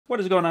What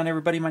is going on,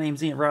 everybody? My name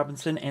is Ian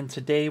Robinson, and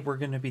today we're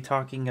going to be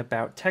talking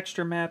about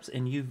texture maps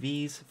and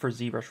UVs for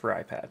ZBrush for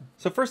iPad.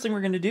 So first thing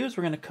we're going to do is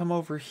we're going to come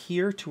over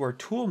here to our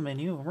tool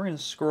menu, and we're going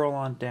to scroll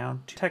on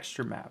down to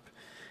texture map.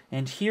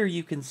 And here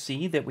you can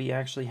see that we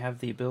actually have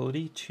the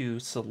ability to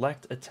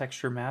select a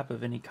texture map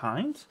of any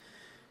kind.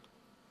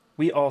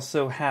 We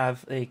also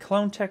have a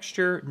clone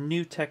texture,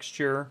 new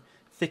texture,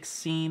 fixed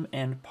seam,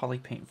 and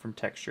polypaint from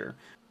texture.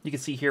 You can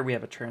see here we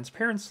have a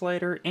transparent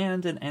slider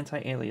and an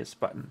anti-alias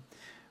button.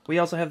 We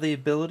also have the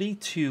ability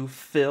to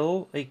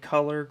fill a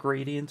color,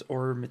 gradient,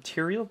 or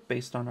material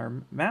based on our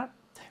map.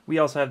 We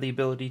also have the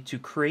ability to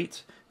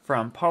create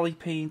from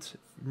polypaint,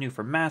 new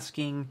from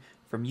masking,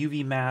 from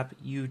UV map,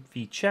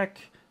 UV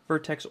check,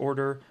 vertex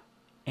order,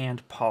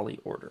 and poly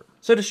order.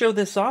 So to show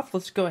this off,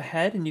 let's go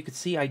ahead and you can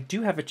see I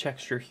do have a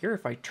texture here.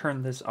 If I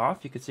turn this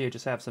off, you can see I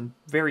just have some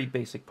very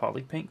basic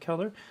polypaint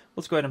color.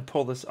 Let's go ahead and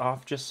pull this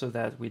off just so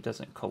that it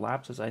doesn't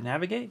collapse as I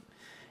navigate.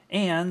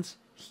 And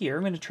here,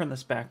 I'm going to turn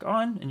this back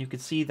on, and you can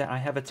see that I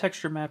have a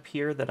texture map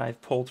here that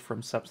I've pulled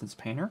from Substance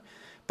Painter,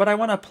 but I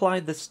want to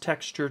apply this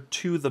texture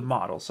to the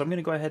model. So I'm going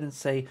to go ahead and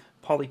say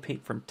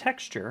polypaint from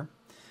texture,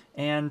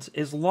 and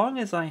as long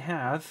as I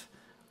have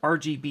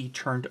RGB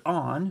turned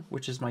on,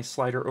 which is my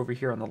slider over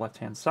here on the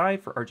left-hand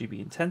side for RGB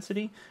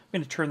intensity, I'm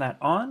going to turn that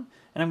on,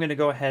 and I'm going to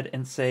go ahead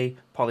and say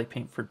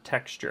polypaint for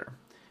texture.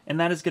 And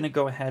that is going to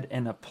go ahead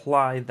and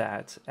apply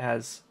that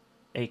as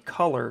a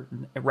color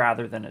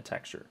rather than a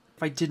texture.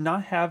 If I did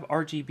not have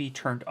RGB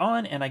turned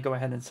on and I go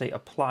ahead and say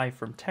apply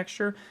from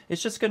texture,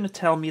 it's just going to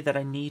tell me that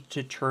I need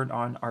to turn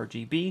on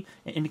RGB,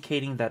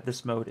 indicating that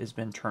this mode has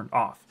been turned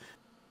off.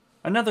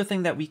 Another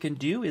thing that we can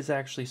do is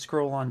actually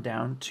scroll on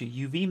down to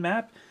UV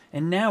map,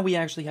 and now we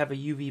actually have a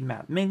UV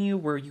map menu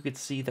where you could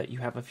see that you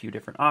have a few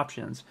different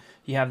options.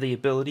 You have the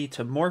ability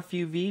to morph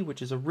UV,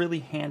 which is a really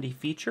handy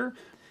feature.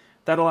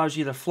 That allows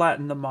you to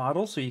flatten the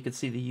model so you can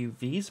see the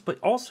UVs, but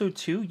also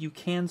too, you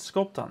can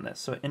sculpt on this.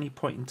 So at any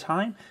point in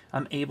time,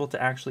 I'm able to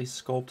actually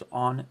sculpt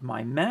on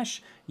my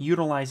mesh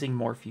utilizing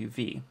Morph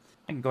UV.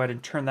 I can go ahead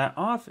and turn that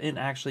off, and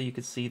actually you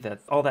can see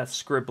that all that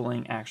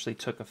scribbling actually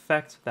took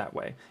effect that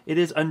way. It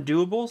is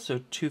undoable,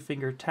 so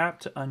two-finger tap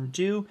to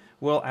undo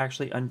will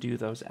actually undo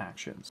those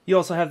actions. You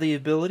also have the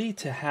ability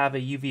to have a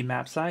UV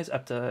map size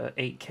up to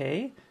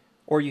 8K,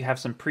 or you have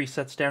some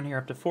presets down here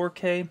up to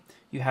 4K.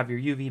 You have your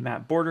UV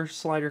map border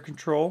slider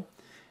control.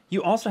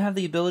 You also have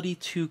the ability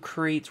to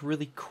create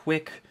really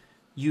quick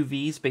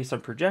UVs based on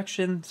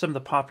projection. Some of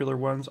the popular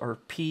ones are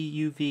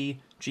PUV,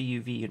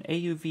 GUV, and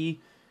AUV.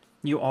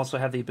 You also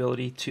have the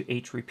ability to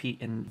H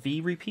repeat and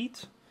V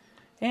repeat.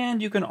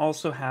 And you can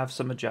also have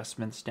some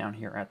adjustments down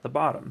here at the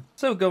bottom.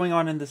 So going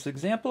on in this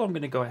example, I'm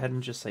going to go ahead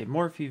and just say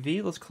Morph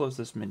UV. Let's close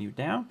this menu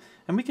down.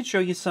 And we can show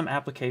you some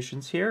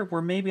applications here where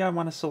maybe I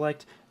want to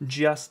select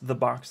just the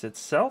box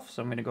itself.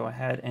 So I'm going to go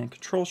ahead and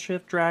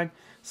Control-Shift drag,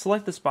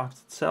 select this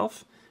box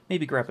itself,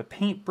 maybe grab a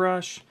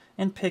paintbrush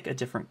and pick a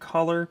different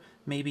color,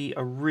 maybe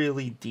a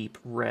really deep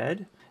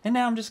red. And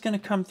now I'm just going to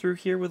come through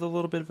here with a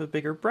little bit of a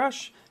bigger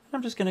brush. And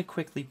I'm just going to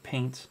quickly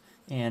paint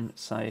and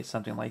say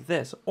something like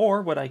this.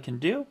 Or what I can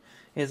do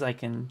is I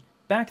can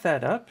back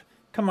that up,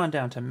 come on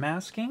down to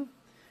masking,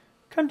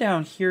 come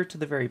down here to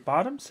the very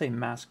bottom, say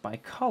mask by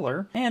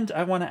color, and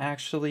I want to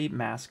actually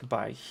mask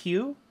by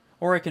hue,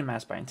 or I can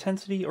mask by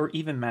intensity, or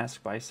even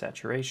mask by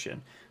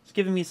saturation. It's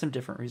giving me some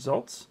different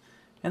results.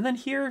 And then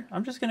here,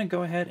 I'm just going to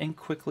go ahead and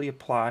quickly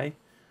apply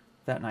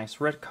that nice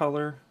red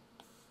color,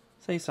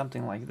 say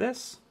something like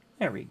this.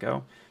 There we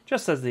go,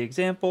 just as the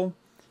example.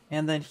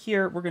 And then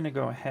here, we're going to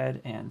go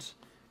ahead and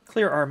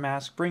clear our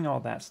mask, bring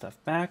all that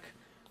stuff back.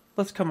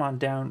 Let's come on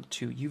down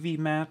to UV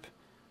map,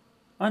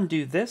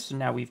 undo this, and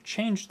now we've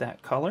changed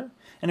that color.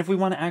 And if we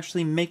want to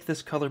actually make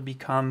this color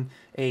become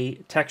a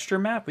texture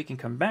map, we can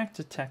come back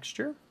to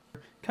texture,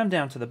 come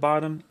down to the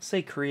bottom,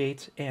 say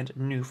create and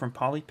new from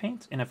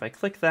polypaint. And if I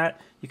click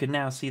that, you can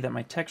now see that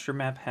my texture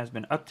map has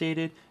been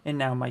updated and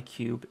now my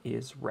cube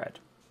is red.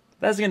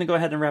 That's going to go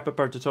ahead and wrap up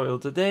our tutorial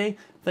today.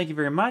 Thank you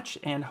very much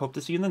and hope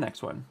to see you in the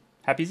next one.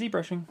 Happy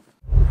ZBrushing!